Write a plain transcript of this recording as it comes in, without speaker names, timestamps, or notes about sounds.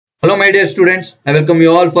Hello my dear students, I welcome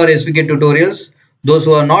you all for SVK tutorials. Those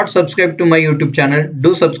who are not subscribed to my YouTube channel,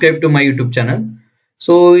 do subscribe to my YouTube channel.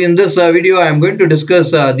 So in this video, I am going to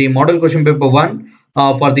discuss the model question paper 1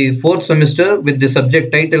 for the 4th semester with the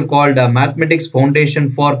subject title called Mathematics Foundation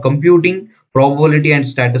for Computing, Probability and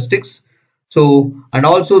Statistics. So, and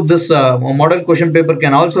also this model question paper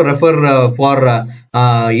can also refer for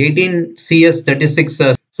 18 CS 36.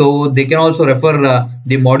 So they can also refer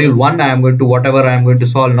the module 1. I am going to whatever I am going to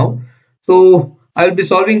solve now. So I will be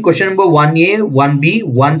solving question number 1A, 1B,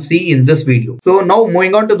 1C in this video. So now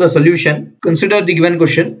moving on to the solution, consider the given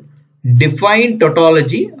question. Define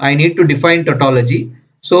tautology. I need to define tautology.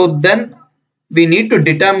 So then we need to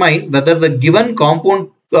determine whether the given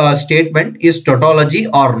compound statement is tautology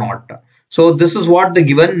or not. So this is what the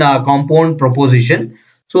given compound proposition.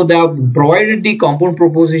 So they have provided the compound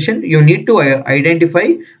proposition. You need to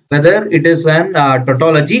identify whether it is an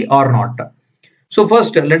tautology or not. So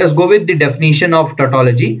first, let us go with the definition of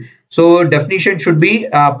tautology. So definition should be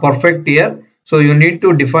perfect here. So you need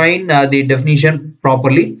to define the definition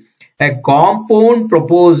properly. A compound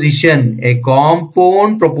proposition. A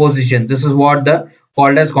compound proposition. This is what the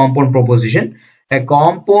called as compound proposition. A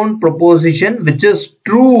compound proposition which is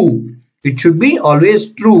true. It should be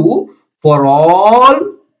always true for all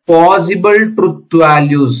possible truth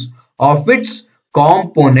values of its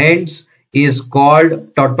components is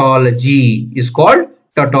called tautology.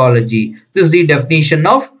 This is the definition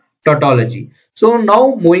of tautology. So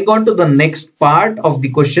now moving on to the next part of the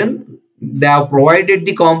question. They have provided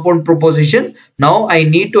the compound proposition. Now I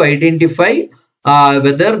need to identify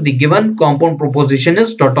whether the given compound proposition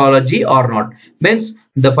is tautology or not. Means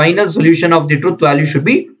the final solution of the truth value should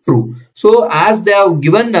be true. So as they have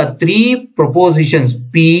given 3 propositions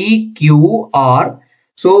P, Q, R.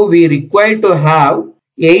 So we require to have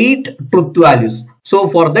 8 truth values. So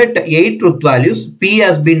for that 8 truth values, P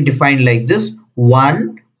has been defined like this: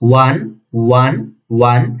 1, 1, 1,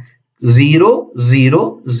 1, 0,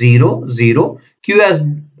 0, 0, 0. Q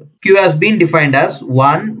has been defined as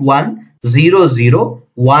 1, 1, 0, 0,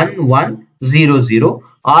 1, 1, 0, 0.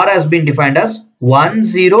 R has been defined as 1,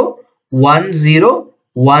 0, 1, 0,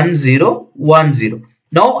 1, 0, 1, 0.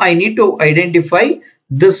 Now I need to identify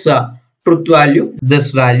this truth value,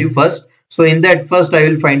 this value first. So in that first I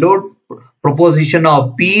will find out proposition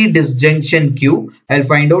of P disjunction Q. I will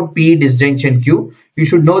find out P disjunction Q. You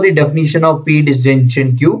should know the definition of P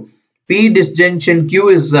disjunction Q. P disjunction Q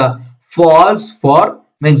is false for,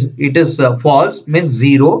 means it is false, means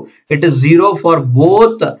 0. It is 0 for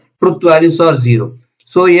both truth values are 0.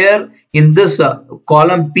 So here in this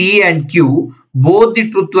column P and Q, both the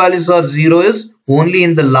truth values are 0 is only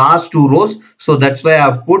in the last 2 rows. So that's why I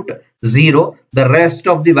have put 0. The rest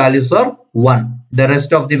of the values are 1. The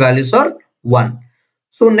rest of the values are 1.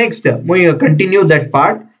 So next we continue that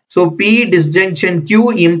part. So P disjunction Q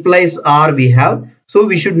implies R we have. So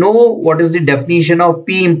we should know what is the definition of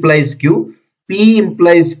P implies Q. P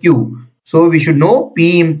implies Q. So we should know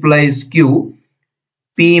P implies Q.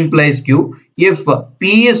 P implies Q. If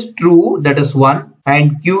P is true, that is 1,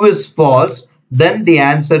 and Q is false, then the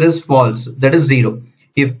answer is false, that is 0.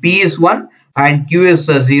 If P is 1 and Q is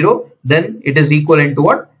 0, then it is equivalent to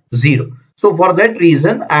what? 0. So for that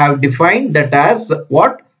reason, I have defined that as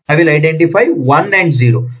what? I will identify 1 and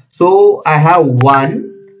 0. So I have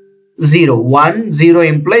 1, 0. 1, 0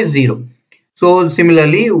 implies 0. So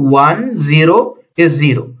similarly, 1, 0 is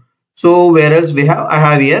 0. So where else we have? I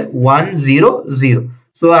have here 1, 0, 0.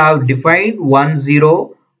 So I have defined 1,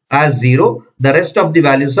 0 as 0. The rest of the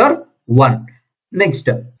values are 1. Next,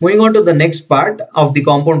 moving on to the next part of the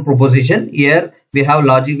compound proposition. Here we have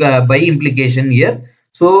logic by implication here.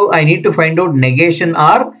 So I need to find out negation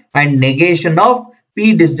R and negation of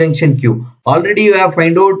P disjunction Q. Already you have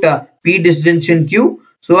find out P disjunction Q.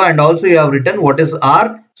 So and also you have written what is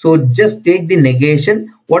R. So just take the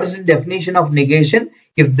negation. What is the definition of negation?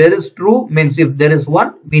 If there is true, means if there is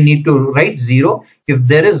 1, we need to write 0. If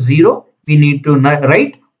there is 0, we need to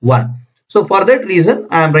write 1. So for that reason,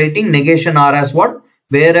 I am writing negation R as what?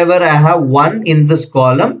 Wherever I have 1 in this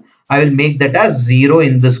column, I will make that as 0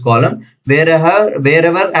 in this column.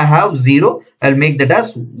 Wherever I have 0, I will make that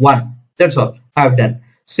as 1. That's all I have done.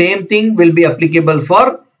 Same thing will be applicable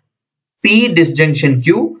for P disjunction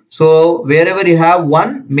Q. So wherever you have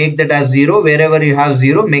 1, make that as 0. Wherever you have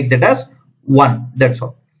 0, make that as 1. That's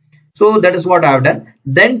all. So that is what I have done.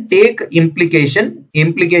 Then take implication.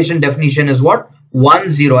 Implication definition is what? 1,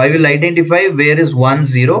 0. I will identify where is 1,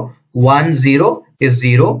 0. 1, 0 is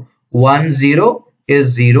 0. 1, 0 is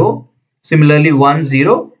 0. Similarly, 1,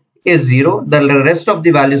 0 is 0. The rest of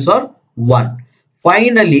the values are 1.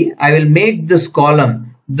 Finally, I will make this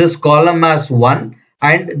column as 1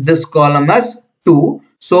 and this column as 2.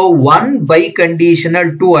 So 1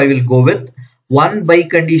 biconditional 2 I will go with. 1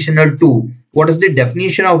 biconditional 2. What is the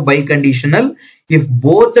definition of biconditional? If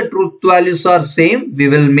both the truth values are same, we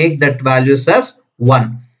will make that values as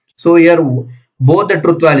 1. So here both the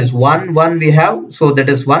truth values 1 1 we have, so that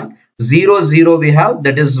is 1. 0 0 we have,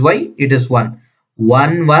 that is why it is 1.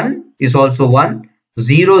 1 1 is also 1.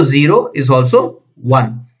 0 0 is also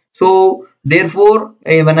 1. So therefore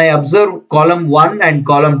when I observe column 1 and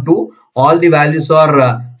column 2, all the values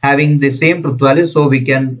are having the same truth value, so we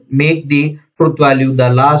can make the truth value the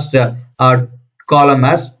last column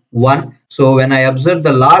as 1. So when I observe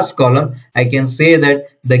the last column, I can say that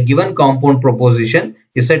the given compound proposition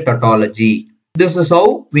is a tautology. This is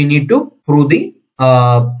how we need to prove the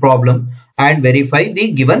problem and verify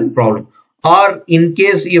the given problem. Or in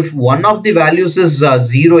case if one of the values is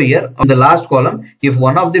 0 here on the last column, if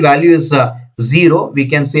one of the value is 0, we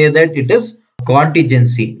can say that it is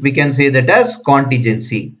contingency. We can say that as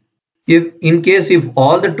contingency. If in case if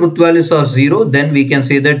all the truth values are 0, then we can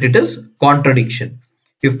say that it is contradiction.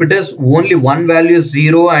 If it is only one value is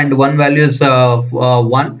 0 and one value is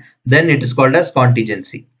 1, then it is called as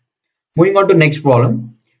contingency. Moving on to next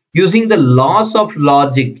problem. Using the laws of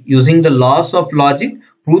logic,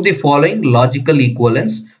 prove the following logical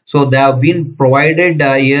equivalence. So they have been provided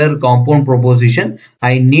here compound proposition.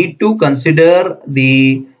 I need to consider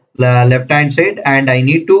the left hand side and I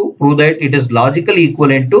need to prove that it is logically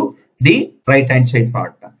equivalent to the right hand side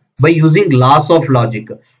part by using laws of logic.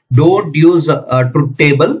 Don't use a truth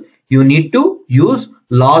table. You need to use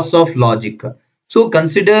laws of logic. So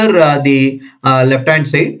consider the left hand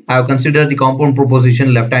side. I have considered the compound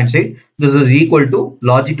proposition left hand side. This is equal to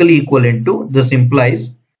logically equivalent to, this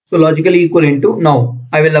implies. So logically equivalent to, now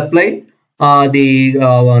I will apply the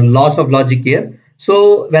laws of logic here.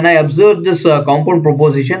 So when I observe this compound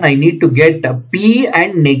proposition, I need to get P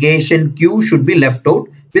and negation Q should be left out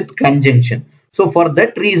with conjunction. So for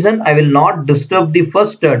that reason, I will not disturb the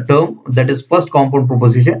first term, that is first compound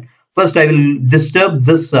proposition. First I will disturb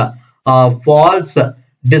this false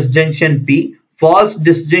disjunction P. False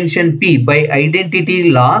disjunction P, by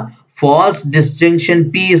identity law, false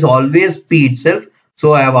disjunction P is always P itself.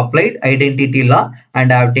 So I have applied identity law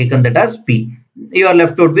and I have taken that as P. You are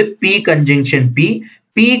left out with P conjunction P.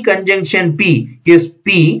 P conjunction P is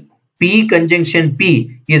P. P conjunction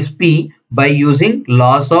P is P by using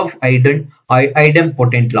laws of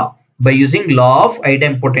idempotent law. By using law of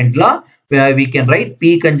idempotent law, where we can write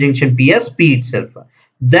P conjunction P as P itself.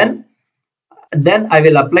 Then I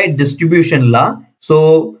will apply distribution law.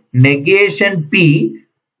 So negation P,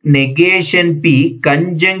 conjunction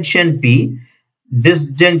P,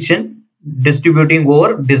 disjunction, distributing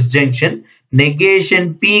over disjunction,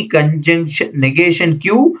 negation P conjunction, negation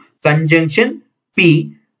Q conjunction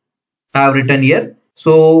P I have written here.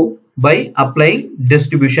 So by applying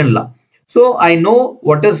distribution law. So I know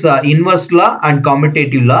what is inverse law and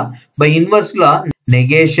commutative law. By inverse law,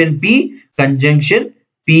 negation P conjunction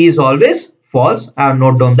P is always false. I have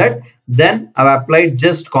noted down that. Then I have applied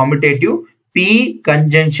just commutative P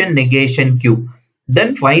conjunction negation Q.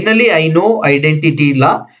 Then finally I know identity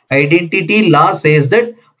law. Identity law says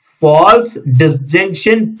that false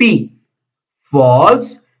disjunction P,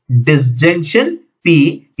 false disjunction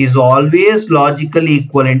P is always logically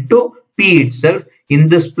equivalent to P itself. In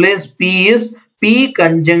this place P is P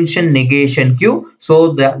conjunction negation Q.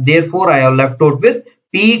 So therefore I have left out with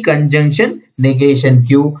P conjunction negation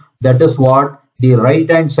Q. That is what the right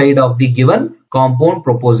hand side of the given compound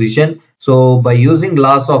proposition. So by using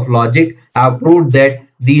laws of logic, I have proved that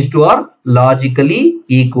these two are logically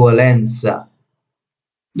equivalent.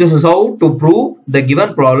 This is how to prove the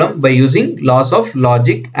given problem by using laws of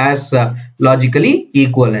logic as logically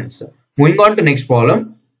equivalence. Moving on to next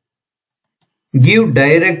problem. Give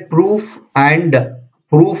direct proof and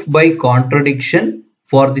proof by contradiction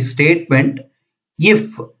for the statement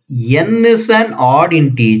if n is an odd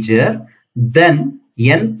integer, then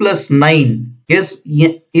n plus 9 is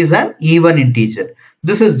an even integer.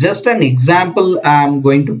 This is just an example I am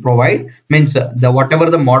going to provide. Means whatever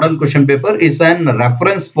the model question paper is an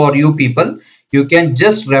reference for you people. You can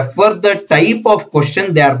just refer the type of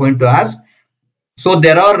question they are going to ask. So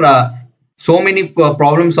there are so many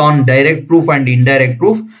problems on direct proof and indirect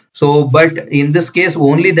proof. So but in this case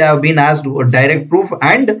only they have been asked direct proof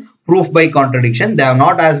and proof by contradiction. They have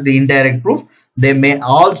not asked the indirect proof. They may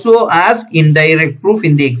also ask indirect proof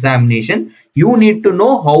in the examination. You need to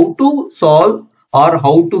know how to solve or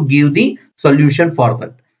how to give the solution for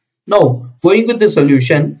that. Now going with the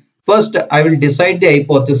solution, first I will decide the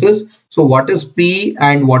hypothesis. So what is P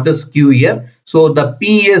and what is Q here? So the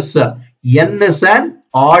P is n is an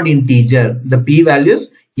odd integer. The p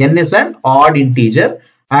values n is an odd integer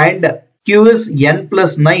and q is n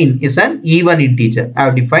plus 9 is an even integer. I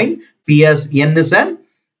have defined p as n is an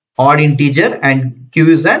odd integer and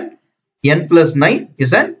q is an n plus 9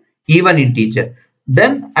 is an even integer.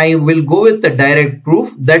 Then I will go with the direct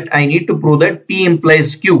proof that I need to prove that p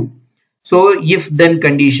implies q. So if then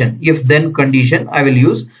condition I will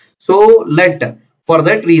use. So for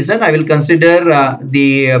that reason I will consider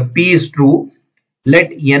the p is true.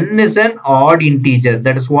 Let n is an odd integer,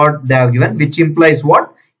 that is what they have given, which implies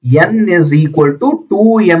what? N is equal to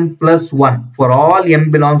 2m plus 1 for all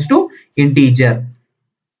m belongs to integer.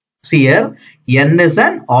 See here, n is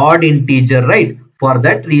an odd integer, right? For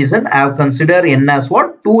that reason I have considered n as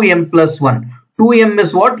what? 2m plus 1. 2m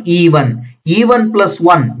is what? Even. Even plus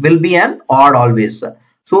 1 will be an odd always.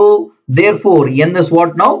 So therefore n is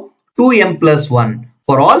what now? 2m plus 1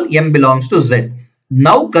 for all m belongs to z.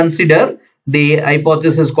 Now consider the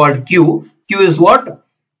hypothesis called q. Q is what?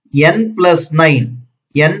 N plus 9.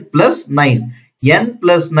 N plus 9. N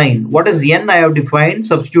plus 9. What is n? I have defined.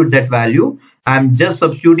 Substitute that value. I am just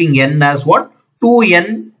substituting n as what?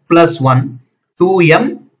 2n plus 1.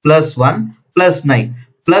 2m plus 1 plus 9.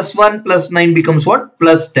 Plus 1 plus 9 becomes what?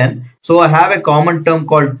 Plus 10. So I have a common term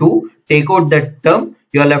called 2. Take out that term.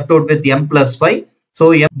 You are left out with m plus 5.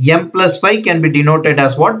 So m plus 5 can be denoted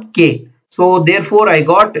as what? K. So therefore I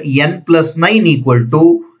got n plus 9 equal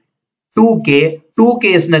to 2k. 2k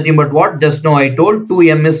is nothing but what? Just now I told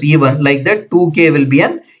 2m is even. Like that 2k will be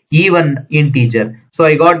an even integer. So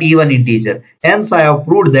I got even integer. Hence I have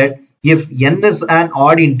proved that if n is an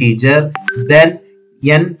odd integer, then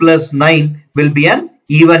n plus 9 will be an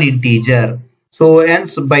even integer. So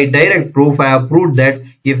hence by direct proof I have proved that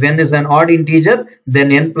if n is an odd integer,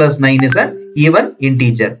 then n plus 9 is an even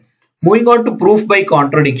integer. Moving on to proof by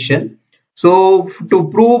contradiction. So to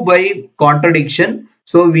prove by contradiction,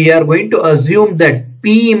 so we are going to assume that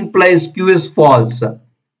p implies q is false.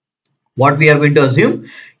 What we are going to assume?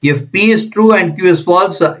 If p is true and q is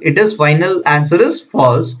false, it is final answer is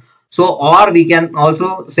false. So or we can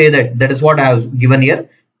also say that is what I have given here.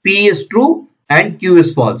 P is true and q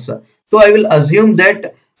is false. So I will assume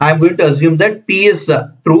that I am going to assume that p is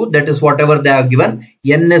true, that is whatever they have given.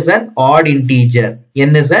 N is an odd integer.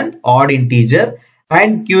 N is an odd integer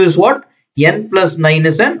and q is what? N plus 9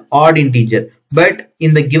 is an odd integer. But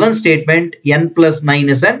in the given statement, n plus 9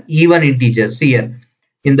 is an even integer. See here.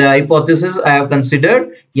 In the hypothesis, I have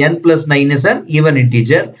considered n plus 9 is an even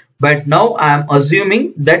integer. But now I am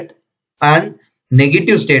assuming that an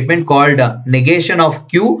negative statement called negation of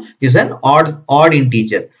q is an odd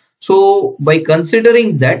integer. So by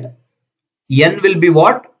considering that, n will be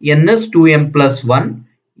what? N is 2m plus 1.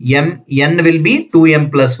 N will be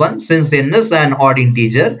 2m plus 1 since n is an odd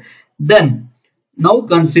integer. Then now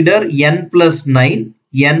consider n plus 9.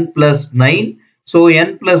 N plus 9. So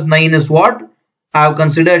n plus 9 is what? I have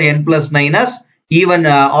considered n plus 9 as even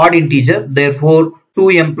odd integer. Therefore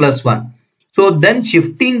 2m plus 1. So then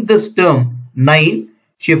shifting this term 9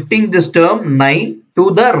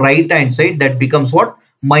 to the right hand side, that becomes what?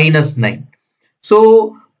 Minus 9.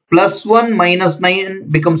 So plus 1 minus 9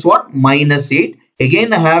 becomes what? Minus 8.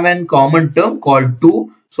 Again I have a common term called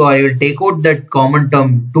 2. So I will take out that common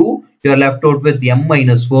term 2. You are left out with m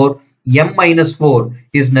minus 4. M minus 4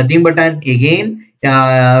 is nothing but an again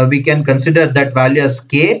we can consider that value as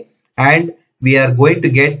k, and we are going to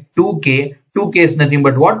get 2k. 2k is nothing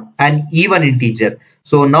but what? An even integer.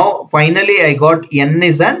 So now finally I got n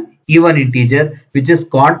is an even integer, which is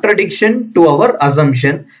contradiction to our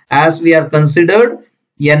assumption, as we are considered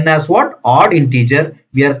n as what? Odd integer.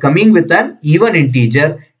 We are coming with an even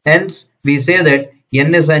integer. Hence we say that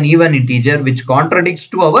n is an even integer, which contradicts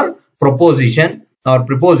to our proposition or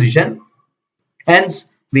preposition. Hence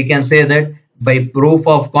we can say that by proof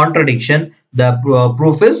of contradiction, the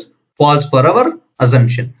proof is false for our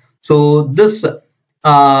assumption. So this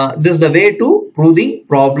is the way to prove the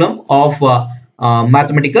problem of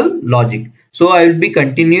mathematical logic. So I will be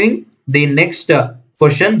continuing the next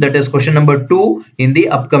question, that is question number 2, in the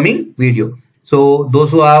upcoming video. So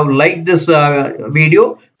those who have liked this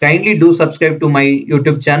video, kindly do subscribe to my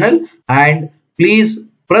YouTube channel and please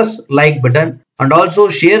press like button and also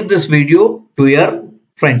share this video to your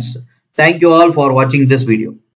friends. Thank you all for watching this video.